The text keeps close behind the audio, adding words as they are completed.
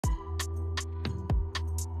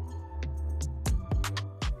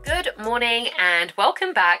Good morning and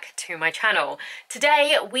welcome back to my channel.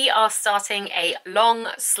 Today we are starting a long,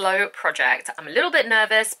 slow project. I'm a little bit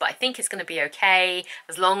nervous, but I think it's going to be okay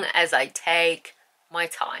as long as I take my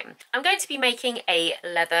time. I'm going to be making a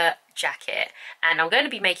leather jacket and I'm going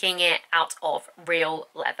to be making it out of real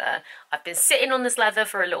leather. I've been sitting on this leather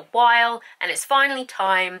for a little while and it's finally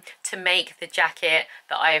time to make the jacket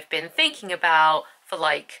that I have been thinking about for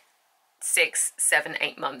like 6, 7,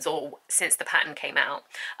 8 months, or since the pattern came out.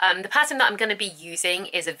 The pattern that I'm going to be using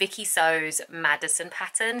is a Vicky So's Madison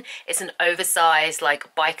pattern. It's an oversized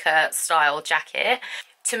like biker style jacket.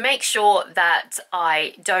 To make sure that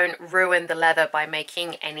I don't ruin the leather by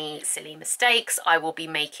making any silly mistakes, I will be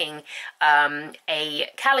making a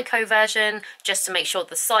calico version just to make sure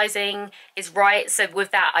the sizing is right. So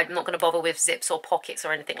with that, I'm not going to bother with zips or pockets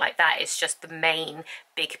or anything like that. It's just the main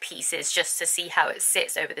big pieces just to see how it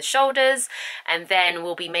sits over the shoulders. And then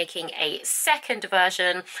we'll be making a second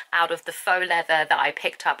version out of the faux leather that I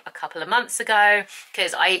picked up a couple of months ago,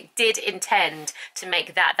 because I did intend to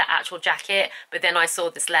make that the actual jacket, but then I saw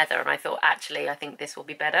this leather and I thought, actually, I think this will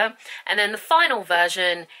be better. And then the final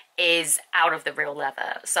version is out of the real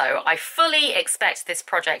leather. So I fully expect this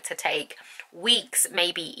project to take weeks,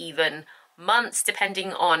 maybe even months,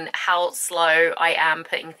 depending on how slow I am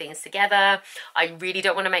putting things together. I really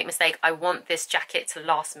don't want to make a mistake. I want this jacket to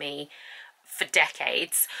last me for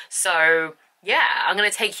decades. So yeah, I'm going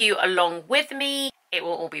to take you along with me. It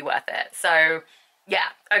will all be worth it. So yeah,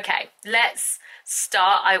 okay, let's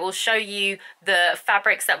start. I will show you the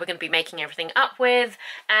fabrics that we're going to be making everything up with,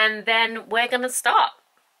 and then we're going to start.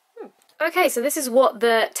 Okay, so this is what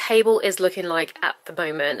the table is looking like at the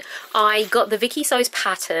moment. I got the Vicky So's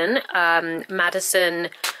pattern, Madison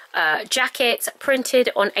jacket printed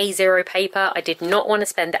on A0 paper. I did not want to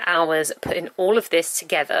spend hours putting all of this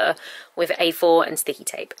together with A4 and sticky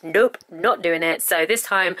tape. Nope, not doing it. So this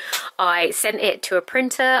time I sent it to a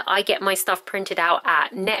printer. I get my stuff printed out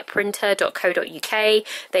at netprinter.co.uk.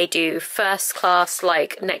 They do first class,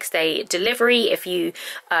 like next day delivery if you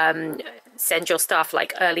send your stuff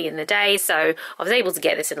like early in the day. So I was able to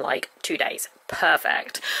get this in like 2 days.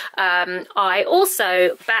 Perfect. I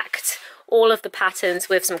also backed all of the patterns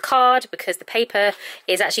with some card because the paper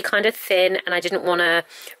is actually kind of thin and I didn't want to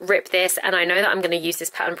rip this, and I know that I'm going to use this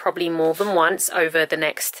pattern probably more than once over the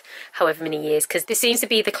next however many years, because this seems to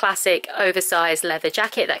be the classic oversized leather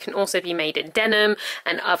jacket that can also be made in denim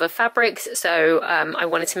and other fabrics. So I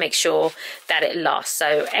wanted to make sure that it lasts.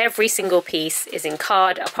 So every single piece is in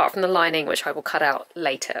card apart from the lining, which I will cut out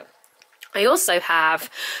later. I also have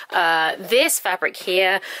this fabric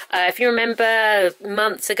here. If you remember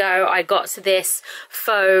months ago, I got this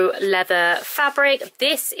faux leather fabric.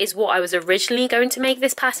 This is what I was originally going to make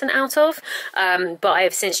this pattern out of, but I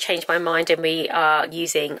have since changed my mind and we are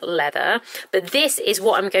using leather. But this is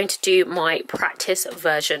what I'm going to do my practice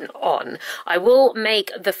version on. I will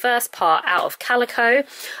make the first part out of calico,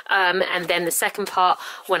 and then the second part,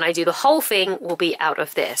 when I do the whole thing, will be out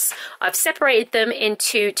of this. I've separated them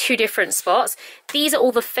into 2 different spots. These are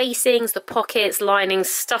all the facings, the pockets, linings,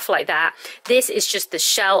 stuff like that. This is just the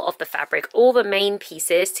shell of the fabric, all the main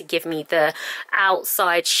pieces to give me the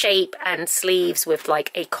outside shape and sleeves with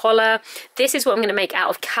like a collar. This is what I'm going to make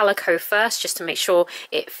out of calico first, just to make sure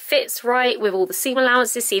it fits right with all the seam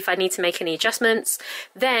allowances, see if I need to make any adjustments.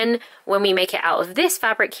 Then when we make it out of this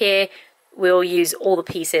fabric here, we'll use all the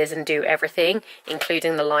pieces and do everything,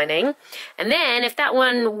 including the lining. And then if that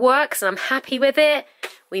one works and I'm happy with it,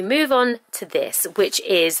 we move on to this, which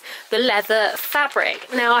is the leather fabric.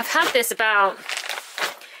 Now I've had this about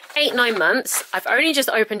 8-9 months. I've only just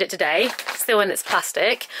opened it today, still in its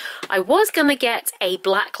plastic. I was gonna get a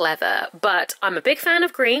black leather, but I'm a big fan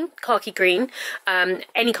of green, khaki green,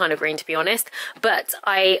 any kind of green to be honest, but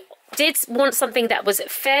I did want something that was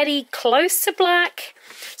fairly close to black,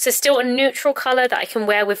 so still a neutral color that I can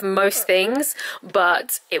wear with most things,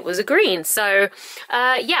 but it was a green. So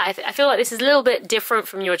yeah, I feel like this is a little bit different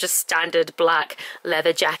from your just standard black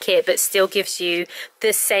leather jacket, but still gives you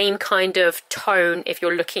the same kind of tone if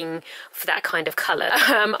you're looking for that kind of color.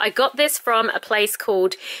 I got this from a place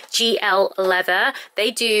called GL Leather.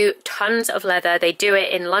 They do tons of leather. They do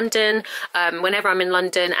it in London. Whenever I'm in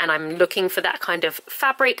London and I'm looking for that kind of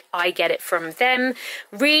fabric, I get it from them.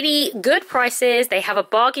 Really good prices. They have a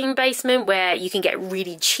bargain basement where you can get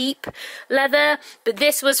really cheap leather, but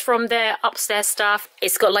this was from their upstairs stuff.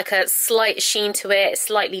 It's got like a slight sheen to it,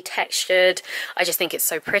 slightly textured. I just think it's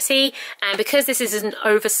so pretty, and because this is an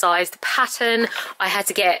oversized pattern, I had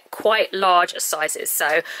to get quite large sizes. So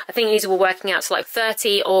I think these were working out to like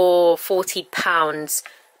 30 or 40 pounds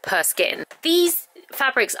per skin. These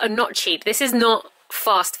fabrics are not cheap. This is not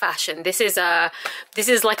fast fashion. This is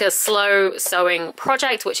like a slow sewing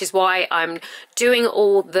project, which is why I'm doing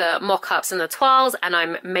all the mock-ups and the toiles, and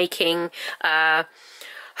I'm making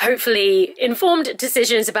hopefully informed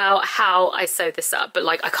decisions about how I sew this up. But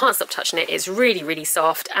like, I can't stop touching it. It's really, really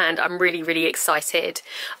soft, and I'm really, really excited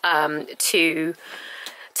to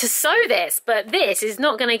sew this. But this is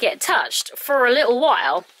not going to get touched for a little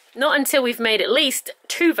while. Not until we've made at least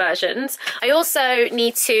 2 versions. I also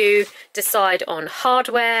need to decide on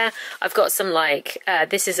hardware. I've got some like,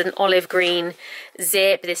 this is an olive green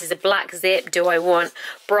zip. This is a black zip. Do I want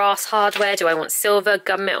brass hardware? Do I want silver,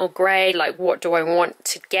 gunmetal grey? Like, what do I want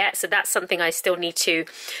to get? So that's something I still need to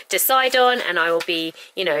decide on, and I will be,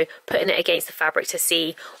 you know, putting it against the fabric to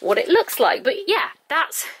see what it looks like. But yeah,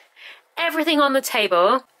 that's everything on the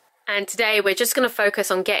table. And today we're just going to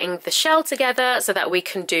focus on getting the shell together so that we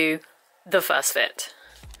can do the first fit.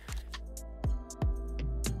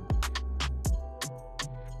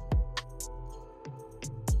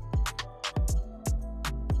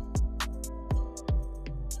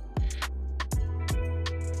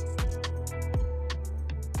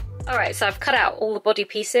 Alright, so I've cut out all the body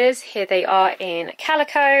pieces. Here they are in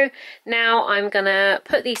calico. Now I'm going to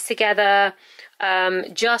put these together,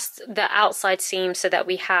 just the outside seam, so that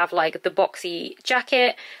we have like the boxy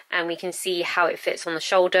jacket, and we can see how it fits on the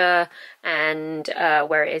shoulder and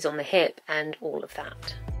where it is on the hip and all of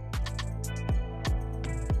that.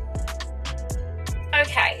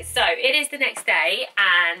 Okay, so it is the next day,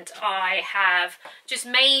 and I have just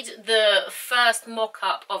made the first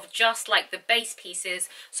mock-up of just like the base pieces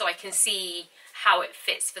so I can see how it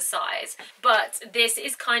fits for size. But this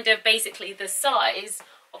is kind of basically the size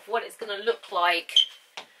of what it's going to look like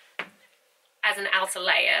as an outer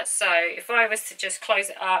layer. So if I was to just close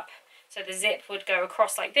it up, so the zip would go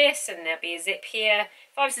across like this, and there'd be a zip here.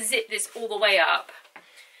 If I was to zip this all the way up,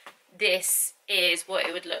 this is what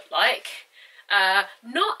it would look like.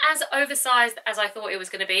 Not as oversized as I thought it was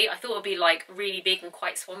going to be. I thought it would be like really big and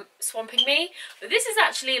quite swamping me, but this is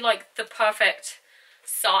actually like the perfect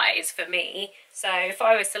size for me. So if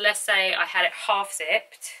I was to, let's say I had it half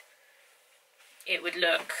zipped, it would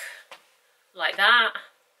look like that.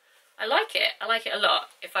 I like it. I like it a lot.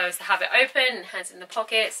 If I was to have it open, hands in the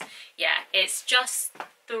pockets, yeah, it's just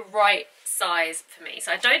the right size for me.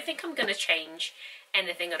 So I don't think I'm going to change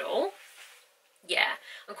anything at all. Yeah,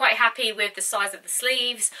 I'm quite happy with the size of the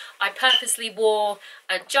sleeves. I purposely wore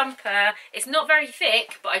a jumper. It's not very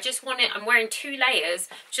thick, but I just want it, I'm wearing 2 layers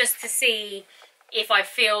just to see if I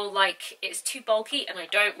feel like it's too bulky, and I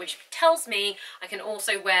don't, which tells me I can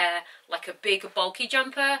also wear like a big bulky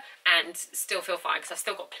jumper and still feel fine, because I've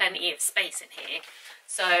still got plenty of space in here.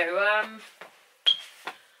 So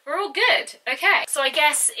we're all good. Okay, so I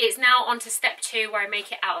guess it's now on to step 2, where I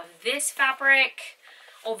make it out of this fabric.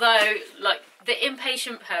 Although, like, the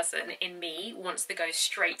impatient person in me wants to go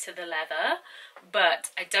straight to the leather,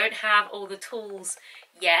 but I don't have all the tools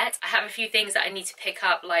yet. I have a few things that I need to pick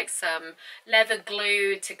up, like some leather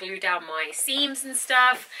glue to glue down my seams and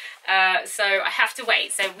stuff. So I have to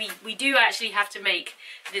wait. So we do actually have to make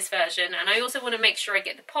this version, and I also want to make sure I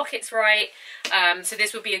get the pockets right. So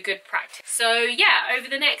this will be a good practice. So yeah, over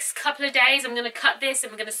the next couple of days I'm going to cut this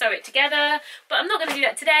and we're going to sew it together, but I'm not going to do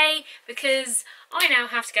that today because I now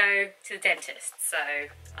have to go to the dentist. So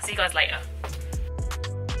I'll see you guys later.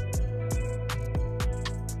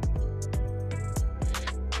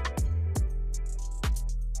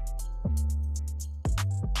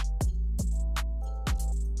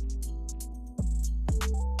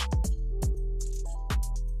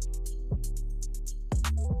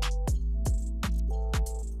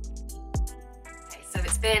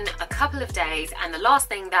 Been a couple of days, and the last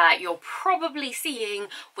thing that you're probably seeing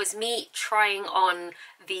was me trying on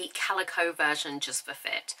the calico version just for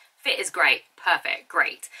fit. Fit is great, perfect,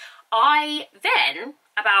 great. I then,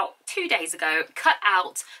 about 2 days ago, cut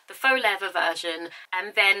out the faux leather version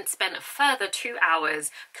and then spent a further 2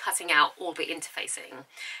 hours cutting out all the interfacing.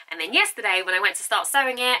 And then yesterday when I went to start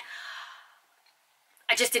sewing it,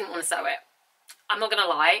 I just didn't want to sew it. I'm not gonna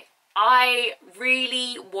lie. I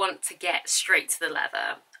really want to get straight to the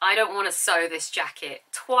leather. I don't want to sew this jacket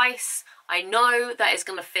twice. I know that it's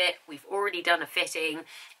going to fit. We've already done a fitting,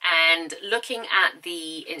 and looking at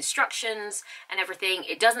the instructions and everything,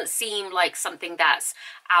 it doesn't seem like something that's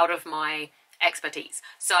out of my expertise.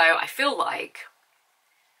 So I feel like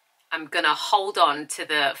I'm going to hold on to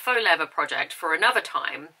the faux leather project for another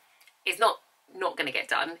time. It's not not going to get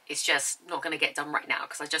done. It's just not going to get done right now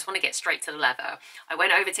because I just want to get straight to the leather. I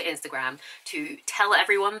went over to Instagram to tell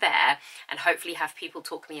everyone there and hopefully have people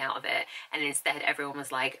talk me out of it, and instead everyone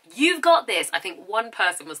was like, you've got this. I think one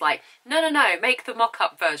person was like, no, make the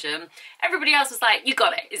mock-up version. Everybody else was like, you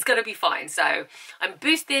got it, it's going to be fine. So I'm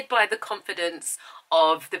boosted by the confidence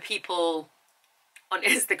of the people on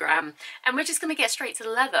Instagram, and we're just going to get straight to the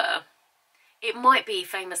leather. It might be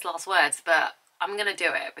famous last words, but I'm gonna do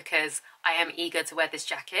it because I am eager to wear this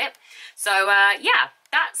jacket. So yeah,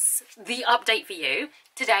 that's the update for you.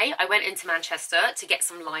 Today I went into Manchester to get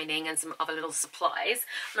some lining and some other little supplies,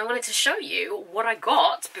 and I wanted to show you what I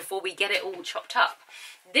got before we get it all chopped up.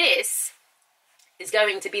 This is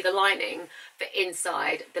going to be the lining for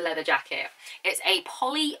inside the leather jacket. It's a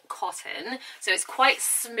poly cotton, so it's quite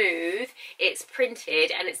smooth, it's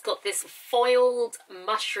printed, and it's got this foiled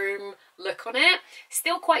mushroom look on it.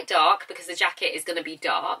 Still quite dark because the jacket is going to be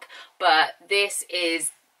dark, but this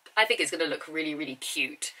is, I think it's going to look really, really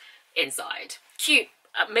cute inside. Cute,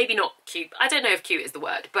 maybe not cute, I don't know if cute is the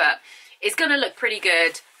word, but it's going to look pretty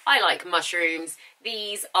good. I like mushrooms.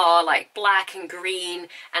 These are like black and green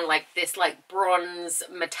and like this like bronze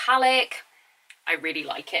metallic. I really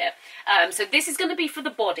like it. So this is going to be for the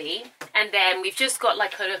body, and then we've just got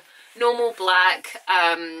like a normal black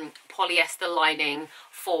polyester lining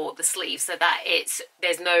for the sleeves, so that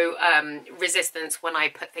there's no resistance when I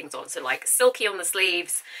put things on. So like silky on the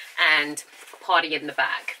sleeves and party in the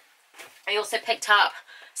back. I also picked up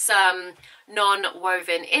some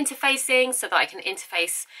non-woven interfacing so that I can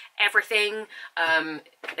interface everything.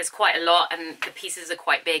 There's quite a lot and the pieces are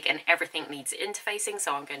quite big and everything needs interfacing,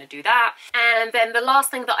 so I'm going to do that. And then the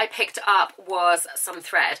last thing that I picked up was some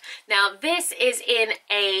thread. Now this is in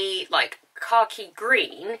a like khaki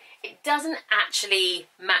green. It doesn't actually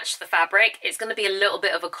match the fabric. It's going to be a little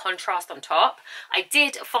bit of a contrast on top. I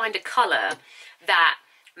did find a colour that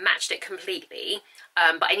matched it completely,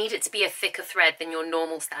 but I need it to be a thicker thread than your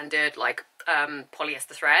normal standard like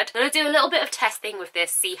polyester thread. I'm going to do a little bit of testing with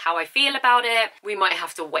this, see how I feel about it. We might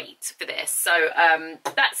have to wait for this. So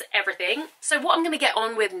that's everything. So what I'm going to get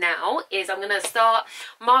on with now is I'm going to start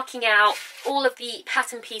marking out all of the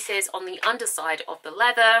pattern pieces on the underside of the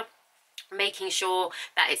leather, making sure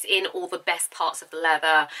that it's in all the best parts of the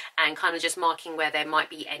leather, and kind of just marking where there might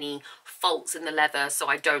be any faults in the leather so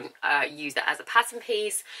I don't use that as a pattern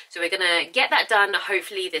piece. So we're gonna get that done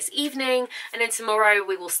hopefully this evening, and then tomorrow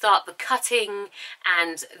we will start the cutting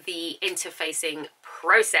and the interfacing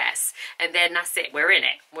process, and then that's it. We're in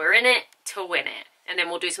it to win it, and then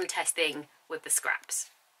we'll do some testing with the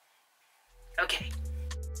scraps. Okay.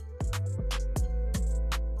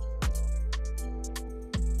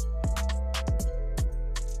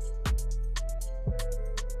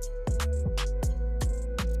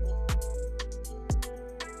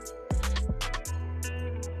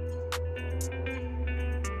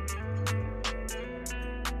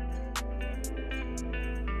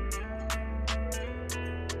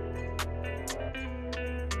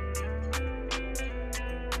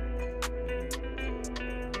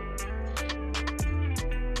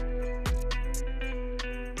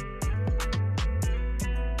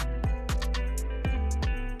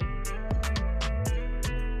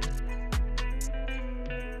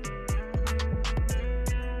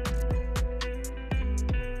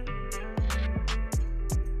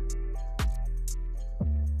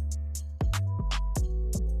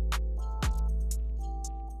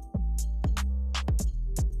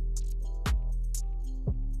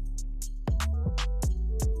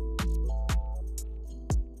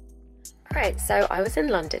 Right, so I was in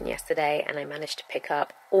London yesterday and I managed to pick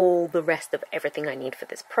up all the rest of everything I need for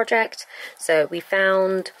this project. So we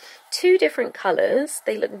found 2 different colours.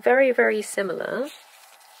 They look very, very similar.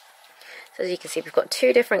 So as you can see, we've got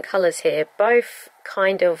 2 different colours here. Both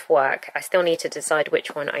kind of work. I still need to decide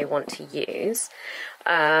which one I want to use.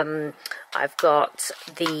 I've got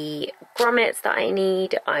the grommets that I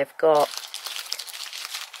need. I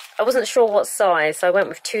wasn't sure what size, so I went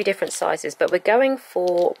with 2 different sizes, but we're going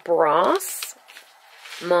for brass.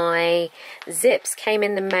 My zips came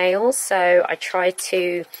in the mail, so I tried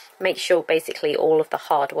to make sure basically all of the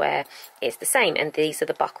hardware is the same, and these are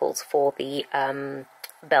the buckles for the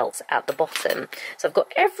belts at the bottom. So I've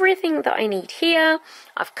got everything that I need here.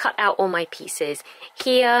 I've cut out all my pieces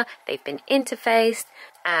here. They've been interfaced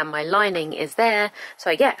and my lining is there.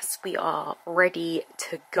 So I guess we are ready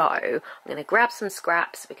to go. I'm going to grab some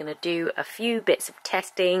scraps. We're going to do a few bits of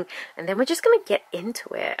testing and then we're just going to get into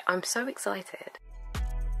it. I'm so excited.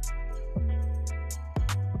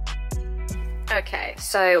 Okay,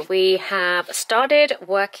 so we have started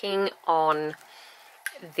working on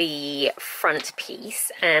the front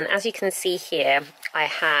piece, and as you can see here, I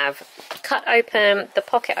have cut open the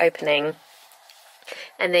pocket opening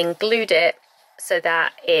and then glued it so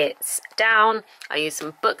that it's down. I use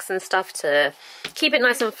some books and stuff to keep it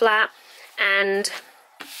nice and flat, and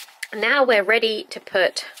now we're ready to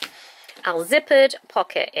put our zippered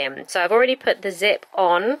pocket in. So I've already put the zip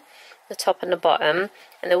on the top and the bottom,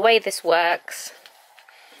 and the way this works,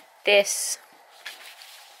 this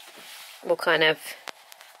will kind of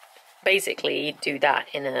basically do that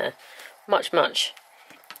in a much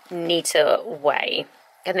neater way.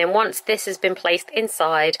 And then once this has been placed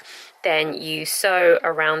inside, then you sew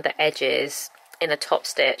around the edges in a top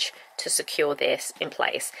stitch to secure this in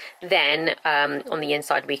place. Then on the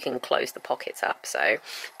inside we can close the pockets up. So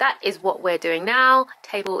that is what we're doing now.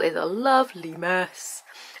 Table is a lovely mess,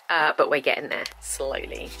 but we're getting there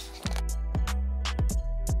slowly.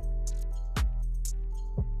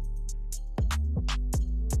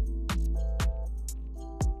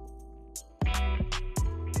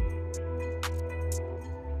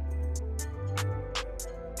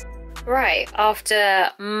 Right, after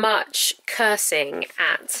much cursing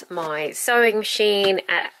at my sewing machine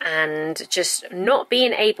and just not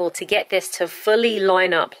being able to get this to fully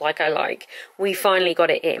line up like I like, we finally got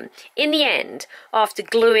it in. In the end, after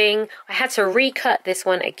gluing, I had to recut this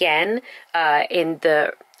one again in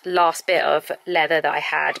the last bit of leather that I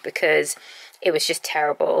had because it was just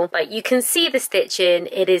terrible. Like, you can see the stitching,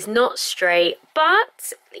 it is not straight,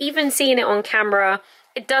 but even seeing it on camera,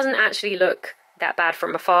 it doesn't actually look that bad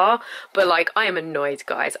from afar. But like, I am annoyed,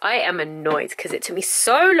 guys. I am annoyed because it took me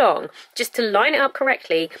so long just to line it up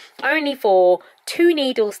correctly, only for 2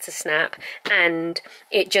 needles to snap, and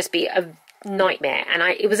it just be a nightmare. And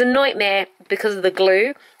it was a nightmare because of the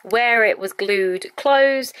glue. Where it was glued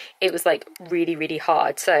closed, it was like really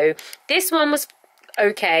hard. So this one was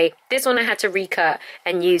okay. This one I had to recut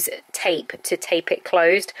and use tape to tape it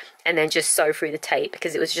closed, and then just sew through the tape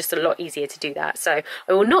because it was just a lot easier to do that. So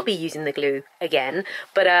I will not be using the glue again,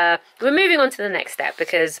 but we're moving on to the next step,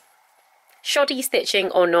 because shoddy stitching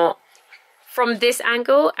or not, from this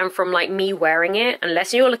angle and from like me wearing it,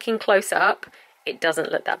 unless you're looking close up, it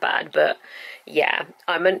doesn't look that bad. But yeah,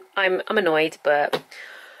 I'm annoyed, but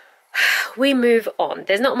we move on.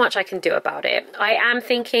 There's not much I can do about it. I am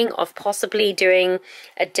thinking of possibly doing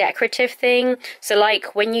a decorative thing. So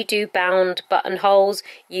like when you do bound buttonholes,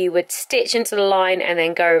 you would stitch into the line and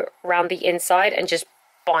then go around the inside and just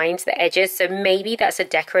bind the edges. So maybe that's a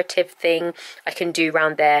decorative thing I can do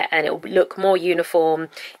around there, and it will look more uniform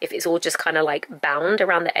if it's all just kind of like bound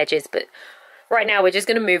around the edges. But right now we're just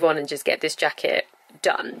going to move on and just get this jacket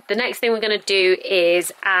done. The next thing we're going to do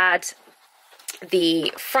is add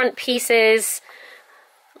the front pieces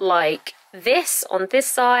like this on this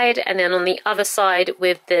side, and then on the other side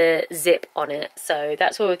with the zip on it. So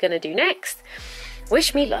that's what we're going to do next.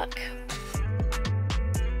 Wish me luck.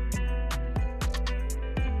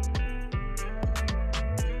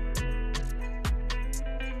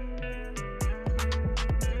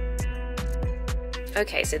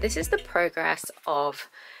 Okay, so this is the progress of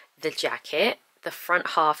the jacket. The front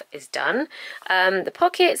half is done. The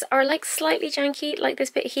pockets are like slightly janky, like this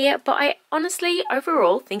bit here, but I honestly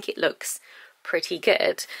overall think it looks pretty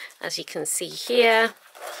good. As you can see here,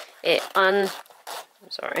 it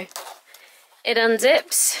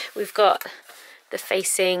unzips. We've got the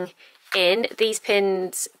facing in. These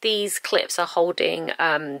pins, these clips are holding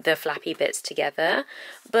the flappy bits together,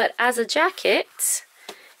 but as a jacket,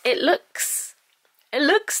 it looks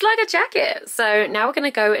like a jacket. So now we're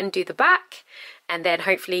going to go and do the back, and then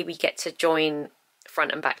hopefully we get to join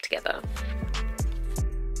front and back together.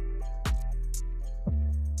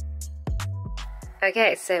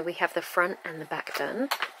 Okay, so we have the front and the back done.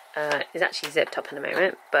 It's actually zipped up in a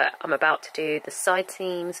moment, but I'm about to do the side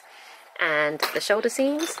seams and the shoulder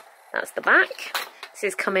seams. That's the back. This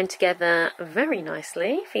is coming together very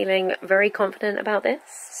nicely, feeling very confident about this.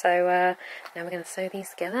 So now we're going to sew these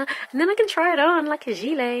together, and then I can try it on like a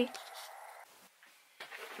gilet.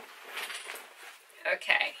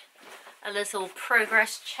 Okay, a little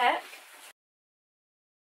progress check.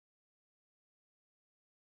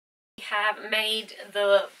 We have made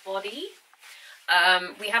the body.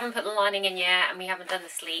 We haven't put the lining in yet, and we haven't done the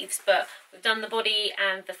sleeves, but we've done the body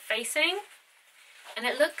and the facing, and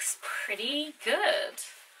it looks pretty good.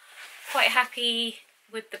 Quite happy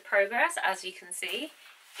with the progress. As you can see,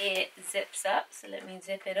 it zips up, so let me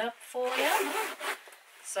zip it up for you.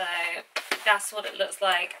 So that's what it looks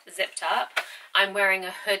like zipped up. I'm wearing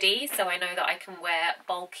a hoodie, so I know that I can wear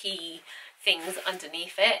bulky things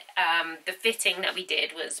underneath it. The fitting that we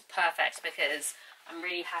did was perfect because I'm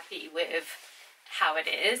really happy with how it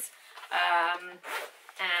is.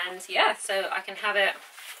 And yeah, so I can have it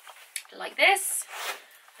like this.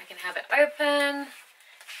 I can have it open,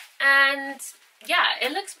 and yeah,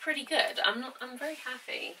 it looks pretty good. I'm very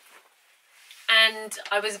happy. And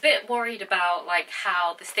I was a bit worried about like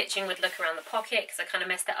how the stitching would look around the pocket, because I kind of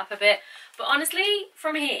messed it up a bit. But honestly,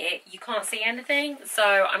 from here you can't see anything,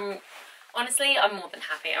 so I'm more than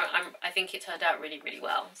happy. I think it turned out really, really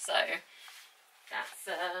well. So that's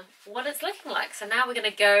what it's looking like. So now we're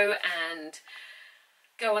going to go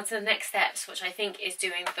on to the next steps, which I think is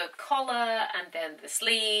doing the collar and then the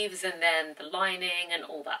sleeves and then the lining and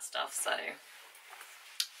all that stuff. So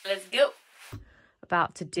let's go.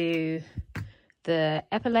 About to do the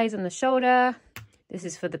epaulettes on the shoulder. This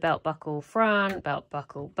is for the belt buckle front, belt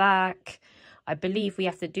buckle back. I believe we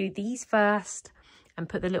have to do these first and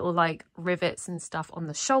put the little like rivets and stuff on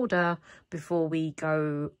the shoulder before we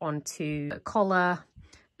go onto the collar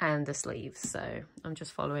and the sleeves. So I'm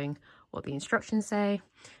just following what the instructions say.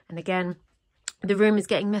 And again, the room is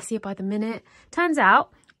getting messier by the minute. Turns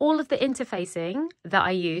out all of the interfacing that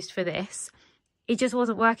I used for this, it just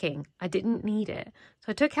wasn't working. I didn't need it. So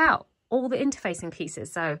I took out all the interfacing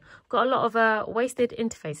pieces. So I've got a lot of wasted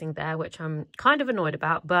interfacing there, which I'm kind of annoyed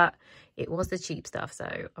about, but it was the cheap stuff,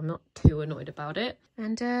 so I'm not too annoyed about it.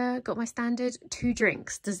 And got my standard 2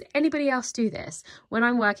 drinks. Does anybody else do this? When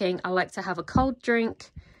I'm working, I like to have a cold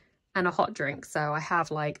drink and a hot drink. So I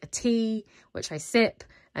have like a tea, which I sip,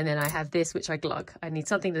 and then I have this, which I glug. I need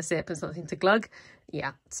something to sip and something to glug.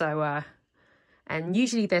 Yeah, so, and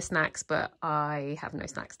usually they're snacks, but I have no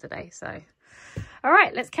snacks today, so. All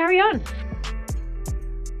right, let's carry on.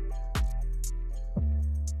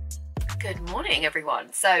 Good morning,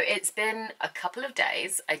 everyone. So it's been a couple of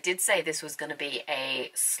days. I did say this was going to be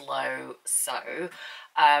a slow sew.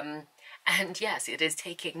 And yes, it is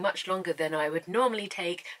taking much longer than I would normally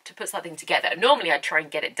take to put something together. Normally I'd try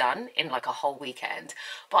and get it done in like a whole weekend,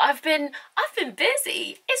 but I've been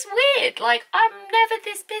busy. It's weird. Like, I'm never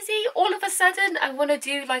this busy. All of a sudden I want to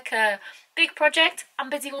do like a big project.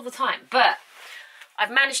 I'm busy all the time, but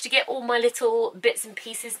I've managed to get all my little bits and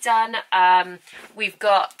pieces done. We've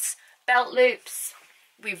got belt loops.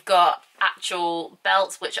 We've got actual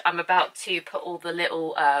belts, which I'm about to put all the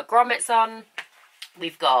little grommets on.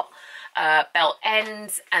 We've got belt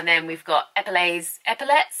ends, and then we've got epaulettes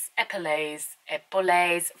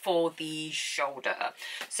for the shoulder.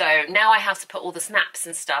 So now I have to put all the snaps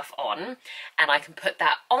and stuff on, and I can put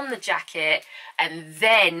that on the jacket, and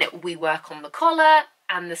then we work on the collar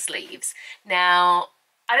and the sleeves. Now,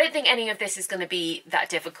 I don't think any of this is going to be that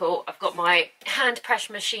difficult. I've got my hand press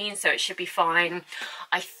machine, so it should be fine.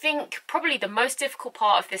 I think probably the most difficult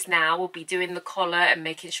part of this now will be doing the collar and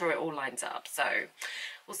making sure it all lines up. So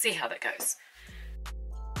we'll see how that goes.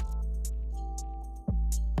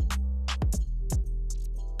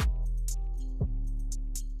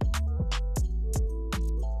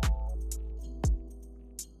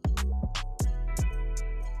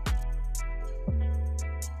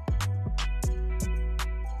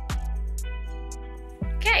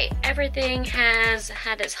 Okay, everything has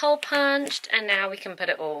had its hole punched, and now we can put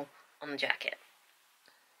it all on the jacket.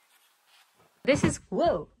 This is,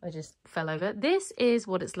 whoa, I just fell over. This is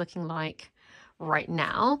what it's looking like right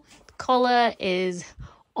now. The collar is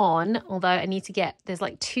on, although I need to get, there's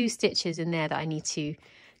like 2 stitches in there that I need to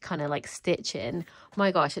kind of like stitch in.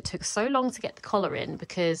 My gosh, it took so long to get the collar in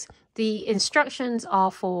because the instructions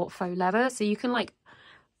are for faux leather, so you can like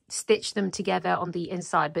stitch them together on the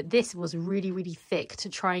inside, but this was really, really thick to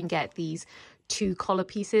try and get these 2 collar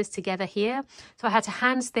pieces together here. So I had to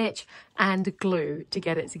hand stitch and glue to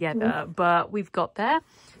get it together, but we've got there.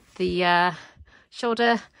 The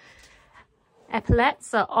shoulder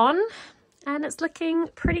epaulettes are on and it's looking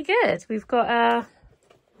pretty good. We've got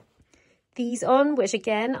these on, which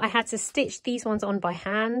again, I had to stitch these ones on by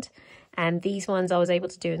hand, and these ones I was able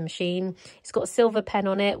to do with the machine. It's got a silver pen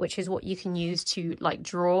on it, which is what you can use to like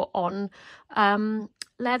draw on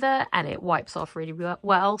leather, and it wipes off really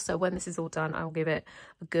well. So when this is all done, I'll give it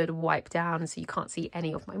a good wipe down so you can't see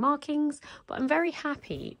any of my markings, but I'm very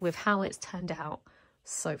happy with how it's turned out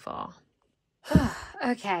so far.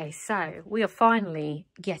 Okay, so we are finally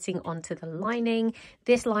getting onto the lining.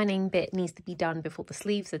 This lining bit needs to be done before the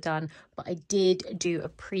sleeves are done, but I did do a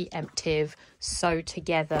preemptive sew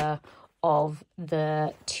together of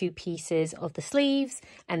the 2 pieces of the sleeves,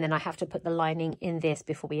 and then I have to put the lining in this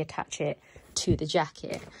before we attach it to the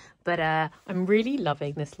jacket. But I'm really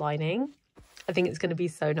loving this lining. I think it's going to be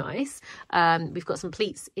so nice. We've got some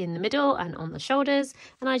pleats in the middle and on the shoulders,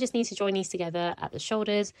 and I just need to join these together at the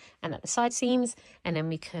shoulders and at the side seams, and then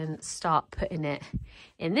we can start putting it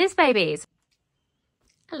in this babies.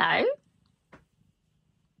 Hello.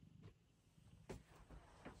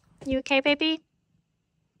 You okay, baby?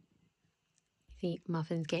 The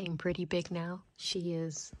Muffin's getting pretty big now.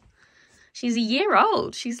 She's a year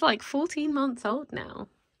old. She's like 14 months old now.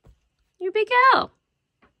 You a big girl.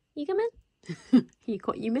 You come in?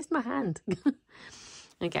 You missed my hand.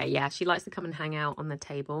 Okay, yeah, she likes to come and hang out on the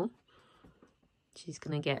table. She's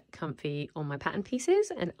going to get comfy on my pattern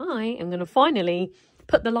pieces, and I am going to finally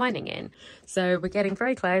put the lining in. So we're getting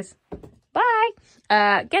very close.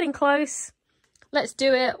 Bye! Getting close. Let's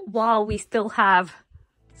do it while we still have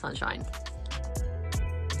sunshine.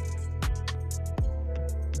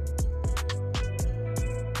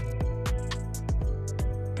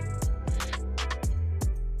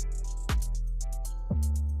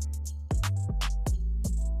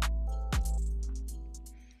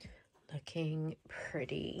 Looking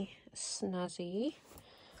pretty snazzy.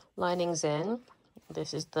 Lining's in.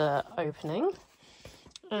 This is the opening.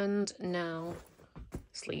 And now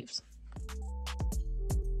sleeves.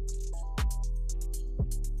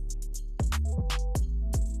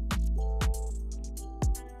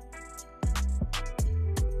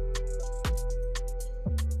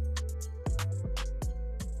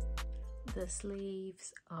 The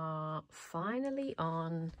sleeves are finally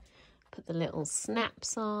on. Put the little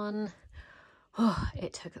snaps on. Oh,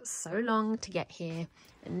 it took us so long to get here,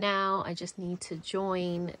 and now I just need to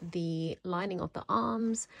join the lining of the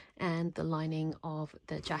arms and the lining of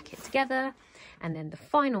the jacket together, and then the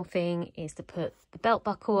final thing is to put the belt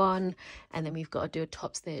buckle on, and then we've got to do a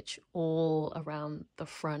top stitch all around the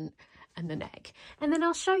front and the neck, and then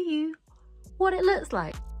I'll show you what it looks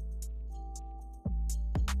like.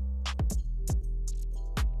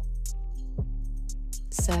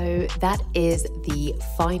 So that is the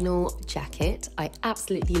final jacket. I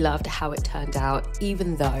absolutely loved how it turned out,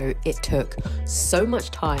 even though it took so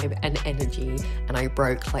much time and energy and I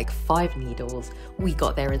broke like 5 needles. We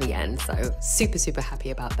got there in the end, so super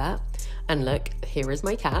happy about that. And look, here is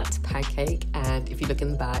my cat, Pancake, and if you look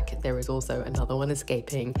in the back, there is also another one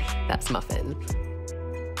escaping. That's Muffin.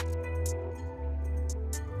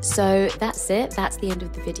 So that's it. That's the end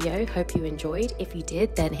of the video. Hope you enjoyed. If you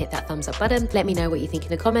did, then hit that thumbs up button. Let me know what you think in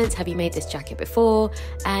the comments. Have you made this jacket before?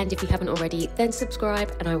 And if you haven't already, then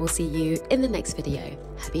subscribe, and I will see you in the next video.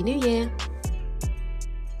 Happy New Year!